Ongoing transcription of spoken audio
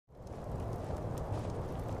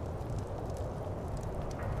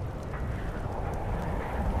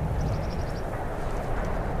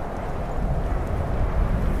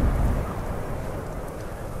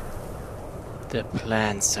The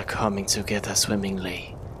plans are coming together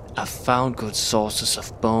swimmingly. I've found good sources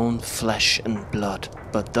of bone, flesh and blood,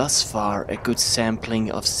 but thus far a good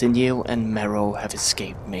sampling of sinew and marrow have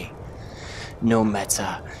escaped me. No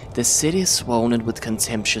matter, the city is swollen with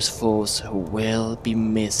contemptuous foes who will be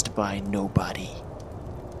missed by nobody.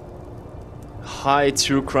 Hi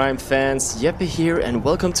true crime fans, Jeppe here and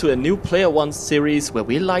welcome to a new Player 1 series where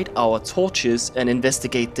we light our torches and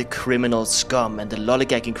investigate the criminal scum and the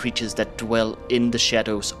lollygagging creatures that dwell in the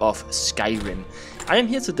shadows of Skyrim. I am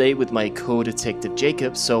here today with my co-detective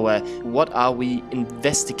Jacob, so what are we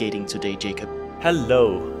investigating today, Jacob?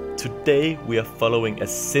 Hello! Today we are following a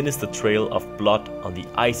sinister trail of blood on the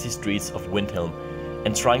icy streets of Windhelm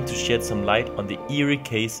and trying to shed some light on the eerie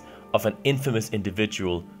case of an infamous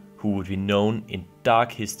individual who would be known in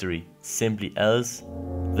dark history simply as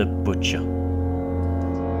the Butcher.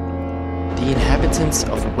 The inhabitants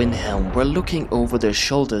of Windhelm were looking over their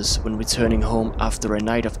shoulders when returning home after a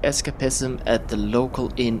night of escapism at the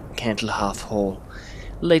local inn Candlehearth Hall.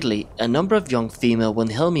 Lately, a number of young female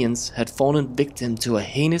Windhelmians had fallen victim to a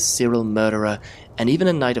heinous serial murderer, and even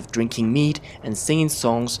a night of drinking mead and singing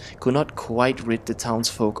songs could not quite rid the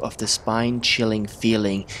townsfolk of the spine-chilling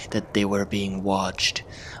feeling that they were being watched.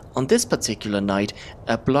 On this particular night,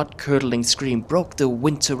 a blood-curdling scream broke the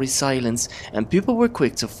wintry silence, and people were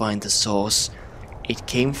quick to find the source. It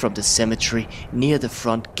came from the cemetery near the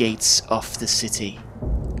front gates of the city.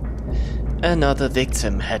 Another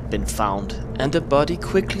victim had been found, and the body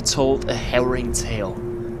quickly told a harrowing tale.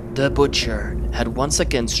 The Butcher had once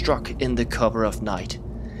again struck in the cover of night.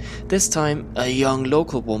 This time, a young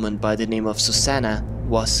local woman by the name of Susanna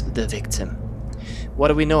was the victim. What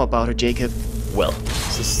do we know about her, Jacob? Well,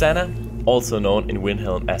 Susanna, also known in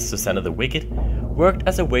Windhelm as Susanna the Wicked, worked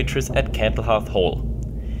as a waitress at Candlehearth Hall.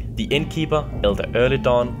 The innkeeper, Elder Early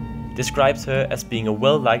Dawn, describes her as being a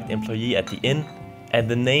well-liked employee at the inn, and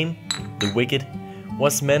the name, the Wicked,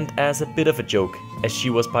 was meant as a bit of a joke, as she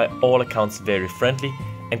was by all accounts very friendly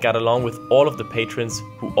and got along with all of the patrons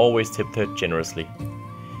who always tipped her generously.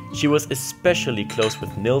 She was especially close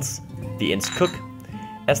with Nils, the inn's cook,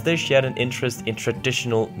 as they shared an interest in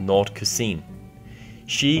traditional Nord cuisine.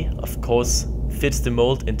 She, of course, fits the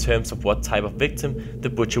mold in terms of what type of victim the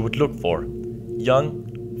Butcher would look for: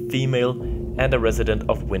 young, female, and a resident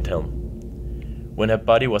of Windhelm. When her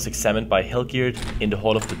body was examined by Helgeard in the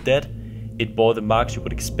Hall of the Dead, it bore the marks you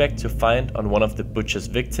would expect to find on one of the Butcher's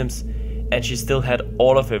victims, and she still had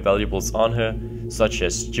all of her valuables on her, such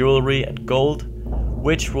as jewelry and gold,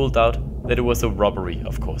 which ruled out that it was a robbery,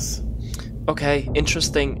 of course. Okay,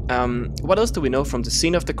 interesting. What else do we know from the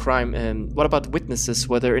scene of the crime? What about witnesses?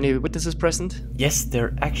 Were there any witnesses present? Yes,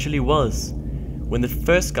 there actually was. When the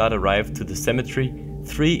first guard arrived to the cemetery,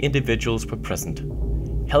 3 individuals were present.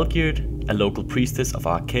 Helgeard, a local priestess of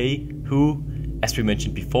Arkay, who, as we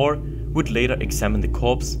mentioned before, would later examine the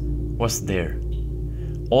corpse, was there.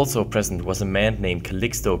 Also present was a man named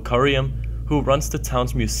Calixto Corium, who runs the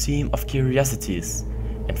town's Museum of Curiosities.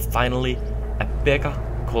 And finally, a beggar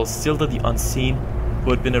called Silda the Unseen,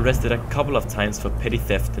 who had been arrested a couple of times for petty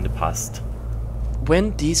theft in the past.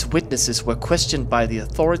 When these witnesses were questioned by the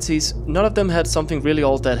authorities, none of them had something really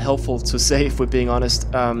all that helpful to say, if we're being honest.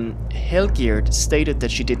 Helgeard stated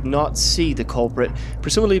that she did not see the culprit,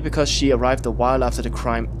 presumably because she arrived a while after the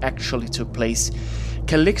crime actually took place.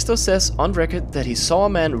 Calixto says on record that he saw a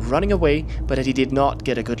man running away, but that he did not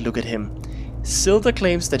get a good look at him. Silda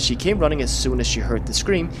claims that she came running as soon as she heard the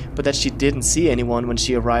scream, but that she didn't see anyone when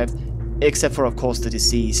she arrived, except for of course the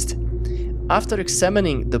deceased. After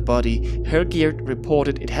examining the body, Helgeard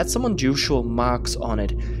reported it had some unusual marks on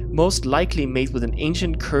it, most likely made with an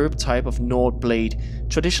ancient curved type of Nord blade.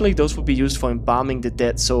 Traditionally those would be used for embalming the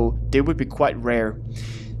dead, so they would be quite rare.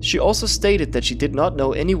 She also stated that she did not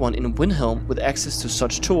know anyone in Windhelm with access to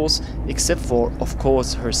such tools, except for, of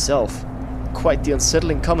course, herself. Quite the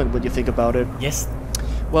unsettling comment when you think about it. Yes.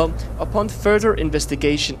 Well, upon further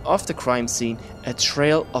investigation of the crime scene, a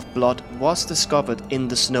trail of blood was discovered in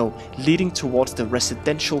the snow, leading towards the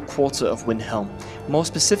residential quarter of Windhelm, more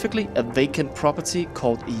specifically a vacant property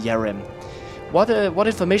called Yarem. What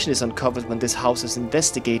information is uncovered when this house is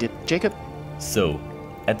investigated, Jacob? So,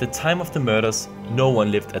 at the time of the murders, no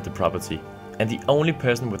one lived at the property, and the only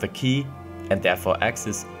person with a key, and therefore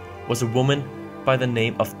access, was a woman by the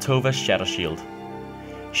name of Tova Shadowshield.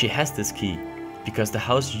 She has this key because the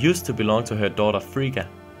house used to belong to her daughter Frigga,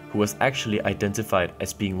 who was actually identified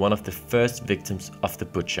as being one of the first victims of the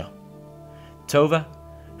Butcher. Tova,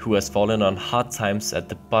 who has fallen on hard times at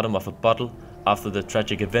the bottom of a bottle after the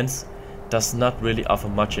tragic events, does not really offer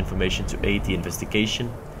much information to aid the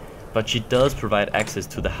investigation, but she does provide access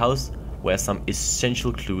to the house where some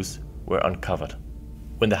essential clues were uncovered.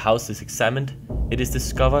 When the house is examined, it is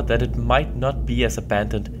discovered that it might not be as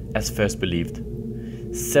abandoned as first believed.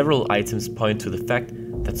 Several items point to the fact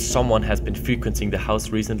that someone has been frequenting the house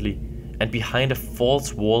recently, and behind a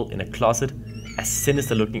false wall in a closet, a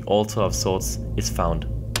sinister-looking altar of sorts is found.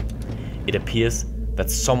 It appears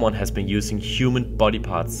that someone has been using human body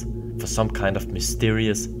parts for some kind of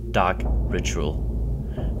mysterious, dark ritual.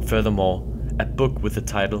 Furthermore, a book with the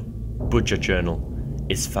title Butcher Journal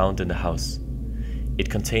is found in the house. It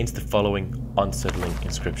contains the following unsettling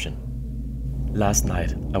inscription. Last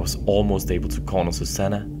night, I was almost able to corner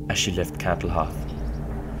Susanna as she left Candlehearth.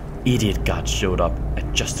 Idiot guards showed up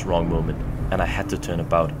at just the wrong moment, and I had to turn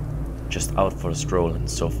about, just out for a stroll and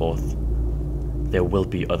so forth. There will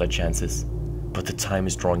be other chances, but the time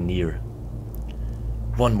is drawing near.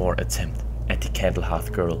 One more attempt at the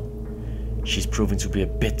Candlehearth girl. She's proving to be a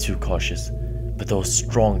bit too cautious, but those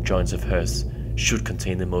strong joints of hers should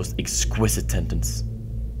contain the most exquisite tendons.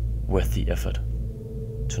 Worth the effort.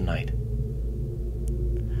 Tonight.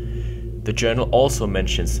 The journal also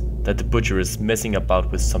mentions that the butcher is messing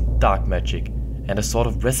about with some dark magic, and a sort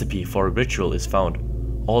of recipe for a ritual is found,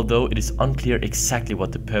 although it is unclear exactly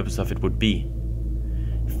what the purpose of it would be.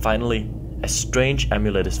 Finally, a strange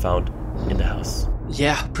amulet is found in the house.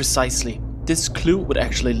 Yeah, precisely. This clue would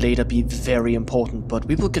actually later be very important, but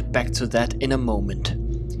we will get back to that in a moment.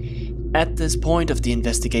 At this point of the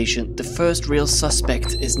investigation, the first real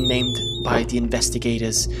suspect is named by the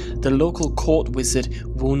investigators, the local court wizard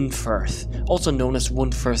Windhelm, also known as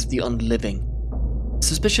Windhelm the Unliving.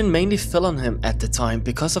 Suspicion mainly fell on him at the time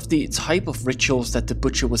because of the type of rituals that the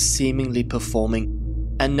butcher was seemingly performing.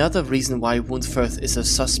 Another reason why Windhelm is a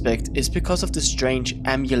suspect is because of the strange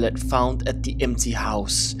amulet found at the empty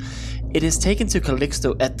house. It is taken to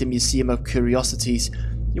Calixto at the Museum of Curiosities.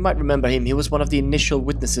 You might remember him, he was one of the initial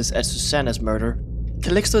witnesses at Susanna's murder.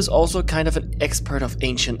 Calixto is also kind of an expert of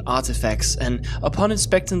ancient artifacts, and upon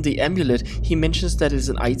inspecting the amulet, he mentions that it is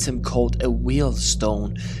an item called a wheel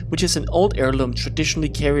stone, which is an old heirloom traditionally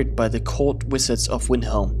carried by the court wizards of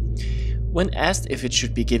Windhelm. When asked if it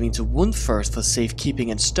should be given to Windhelm for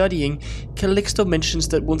safekeeping and studying, Calixto mentions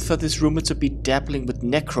that Windhelm is rumored to be dabbling with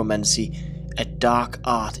necromancy, a dark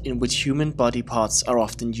art in which human body parts are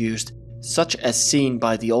often used, such as seen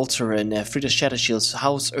by the altar in Frida Shattershield's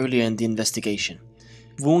house earlier in the investigation.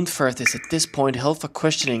 Windhelm is at this point held for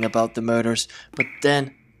questioning about the murders, but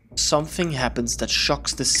then something happens that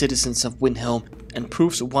shocks the citizens of Windhelm and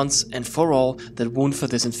proves once and for all that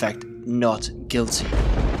Windhelm is in fact not guilty.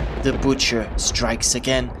 The butcher strikes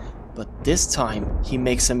again, but this time he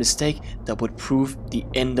makes a mistake that would prove the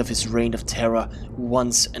end of his reign of terror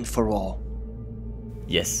once and for all.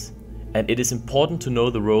 Yes, and it is important to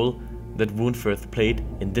know the role that Windhelm played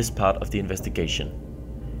in this part of the investigation.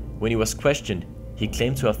 When he was questioned, he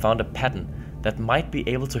claimed to have found a pattern that might be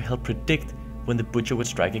able to help predict when the butcher would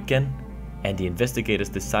strike again, and the investigators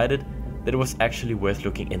decided that it was actually worth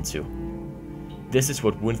looking into. This is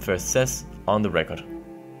what Windhelm says on the record.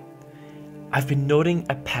 I've been noting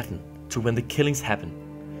a pattern to when the killings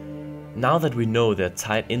happen. Now that we know they're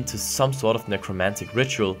tied into some sort of necromantic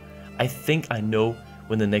ritual, I think I know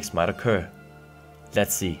when the next might occur.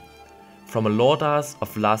 Let's see. From a Lordars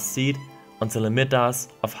of Last Seed until a Middars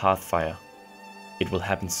of Hearthfire. It will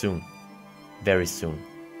happen soon. Very soon.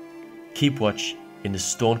 Keep watch in the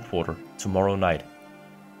Stone Quarter tomorrow night.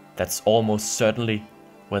 That's almost certainly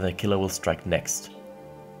where the killer will strike next.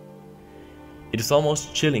 It is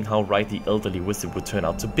almost chilling how right the elderly wizard would turn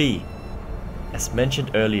out to be. As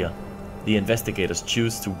mentioned earlier, the investigators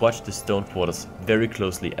choose to watch the Stone Quarters very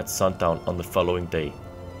closely at sundown on the following day.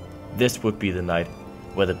 This would be the night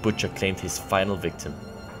where the butcher claimed his final victim,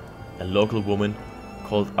 a local woman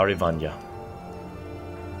called Arivanya.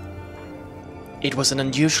 It was an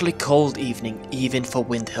unusually cold evening, even for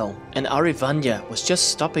Windhelm, and Arivanya was just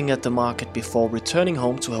stopping at the market before returning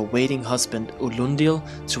home to her waiting husband Ulundil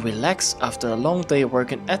to relax after a long day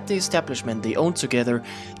working at the establishment they owned together,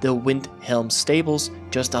 the Windhelm stables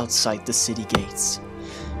just outside the city gates.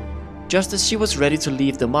 Just as she was ready to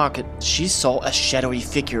leave the market, she saw a shadowy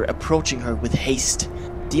figure approaching her with haste.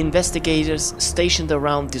 The investigators stationed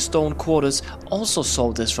around the stone quarters also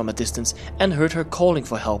saw this from a distance and heard her calling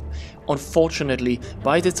for help. Unfortunately,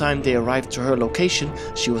 by the time they arrived to her location,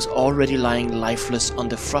 she was already lying lifeless on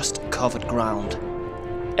the frost-covered ground.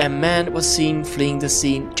 A man was seen fleeing the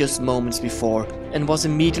scene just moments before and was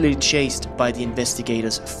immediately chased by the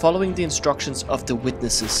investigators following the instructions of the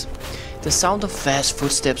witnesses. The sound of fast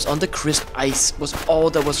footsteps on the crisp ice was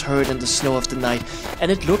all that was heard in the snow of the night,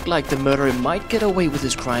 and it looked like the murderer might get away with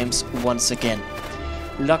his crimes once again.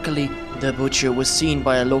 Luckily, The butcher was seen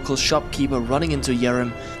by a local shopkeeper running into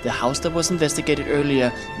Yerem, the house that was investigated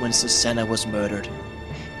earlier when Susanna was murdered.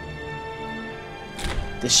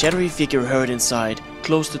 The shadowy figure hurried inside,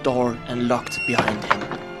 closed the door and locked behind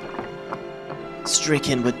him.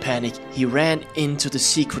 Stricken with panic, he ran into the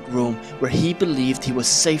secret room where he believed he was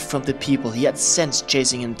safe from the people he had sensed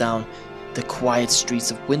chasing him down the quiet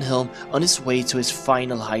streets of Windhelm on his way to his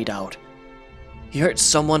final hideout. He heard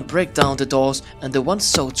someone break down the doors, and the once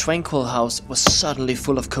so tranquil house was suddenly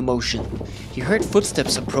full of commotion. He heard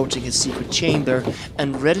footsteps approaching his secret chamber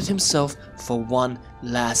and readied himself for one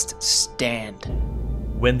last stand.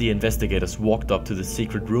 When the investigators walked up to the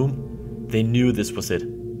secret room, they knew this was it.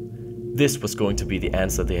 This was going to be the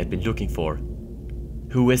answer they had been looking for.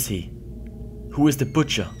 Who is he? Who is the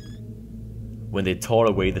butcher? When they tore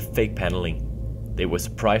away the fake paneling, they were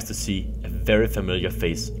surprised to see a very familiar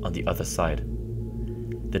face on the other side.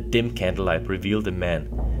 The dim candlelight revealed a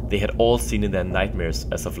man they had all seen in their nightmares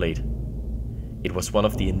as of late. It was one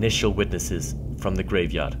of the initial witnesses from the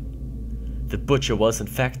graveyard. The butcher was, in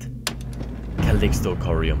fact, Calixto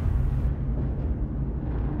Corium.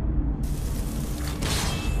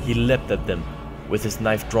 He leapt at them with his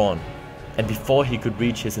knife drawn, and before he could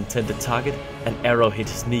reach his intended target, an arrow hit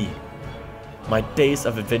his knee. My days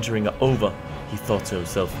of adventuring are over, he thought to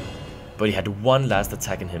himself, but he had one last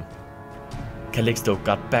attack in him. Calixto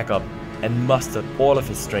got back up and mustered all of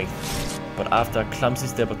his strength, but after a clumsy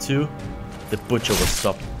step or two, the butcher was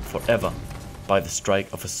stopped forever by the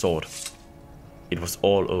strike of a sword. It was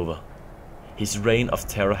all over. His reign of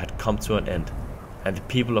terror had come to an end, and the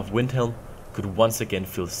people of Windhelm could once again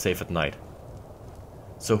feel safe at night.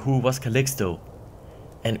 So who was Calixto?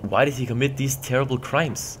 And why did he commit these terrible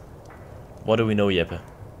crimes? What do we know, Jeppe?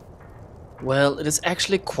 Well, it is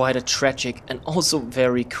actually quite a tragic and also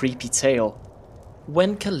very creepy tale.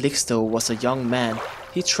 When Calixto was a young man,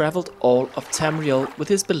 he traveled all of Tamriel with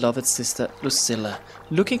his beloved sister Lucilla,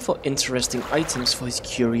 looking for interesting items for his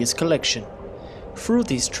curious collection. Through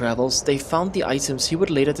these travels, they found the items he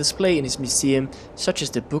would later display in his museum, such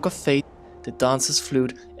as the Book of Fate, the Dancer's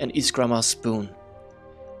Flute and Isgramar's Spoon.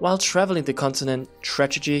 While traveling the continent,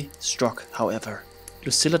 tragedy struck, however.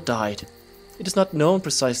 Lucilla died. It is not known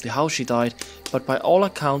precisely how she died, but by all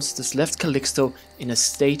accounts this left Calixto in a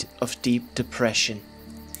state of deep depression.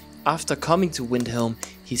 After coming to Windhelm,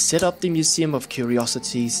 he set up the Museum of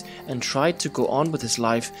Curiosities and tried to go on with his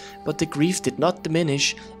life, but the grief did not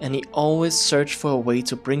diminish and he always searched for a way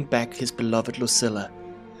to bring back his beloved Lucilla.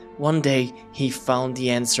 One day he found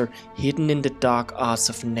the answer hidden in the dark arts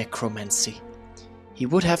of necromancy. He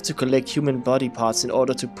would have to collect human body parts in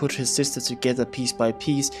order to put his sister together piece by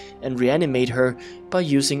piece and reanimate her by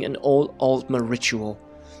using an old Altmer ritual.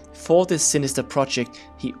 For this sinister project,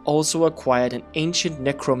 he also acquired an ancient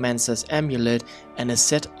necromancer's amulet and a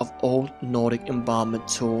set of old Nordic embalmment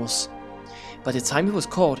tools. By the time he was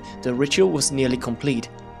caught, the ritual was nearly complete.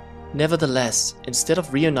 Nevertheless, instead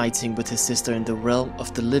of reuniting with his sister in the realm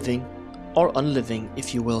of the living, or unliving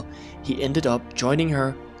if you will, he ended up joining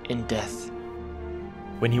her in death.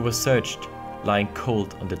 When he was searched, lying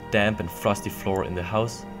cold on the damp and frosty floor in the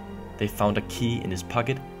house, they found a key in his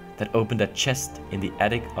pocket that opened a chest in the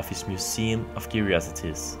attic of his Museum of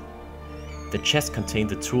Curiosities. The chest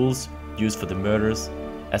contained the tools used for the murders,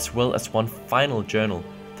 as well as one final journal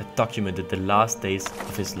that documented the last days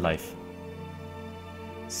of his life.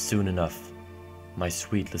 Soon enough, my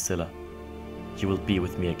sweet Lucilla, you will be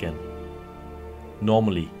with me again.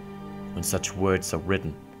 Normally, when such words are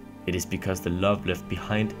written, it is because the love left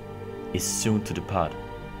behind is soon to depart.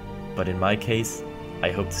 But in my case,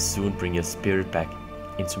 I hope to soon bring your spirit back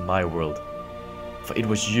into my world. For it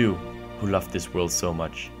was you who loved this world so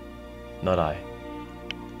much, not I.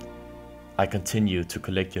 I continue to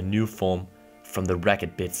collect your new form from the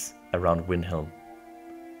ragged bits around Windhelm.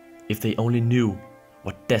 If they only knew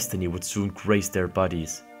what destiny would soon grace their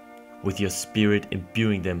bodies, with your spirit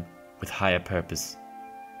imbuing them with higher purpose,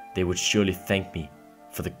 they would surely thank me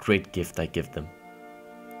for the great gift I give them.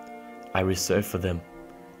 I reserve for them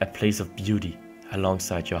a place of beauty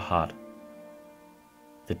alongside your heart.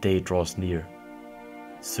 The day draws near.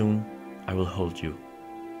 Soon I will hold you,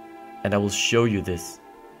 and I will show you this,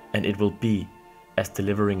 and it will be as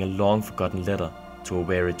delivering a long-forgotten letter to a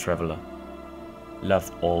weary traveler.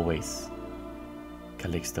 Loved always,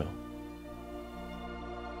 Calixto.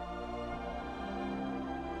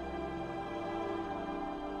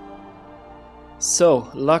 So,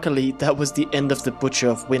 luckily that was the end of the Butcher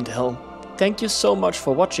of Windhelm. Thank you so much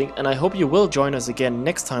for watching, and I hope you will join us again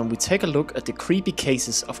next time we take a look at the creepy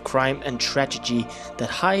cases of crime and tragedy that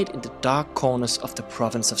hide in the dark corners of the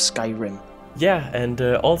province of Skyrim. Yeah, and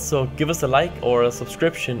also give us a like or a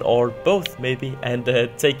subscription or both maybe, and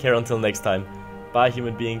take care until next time. Bye,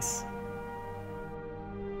 human beings.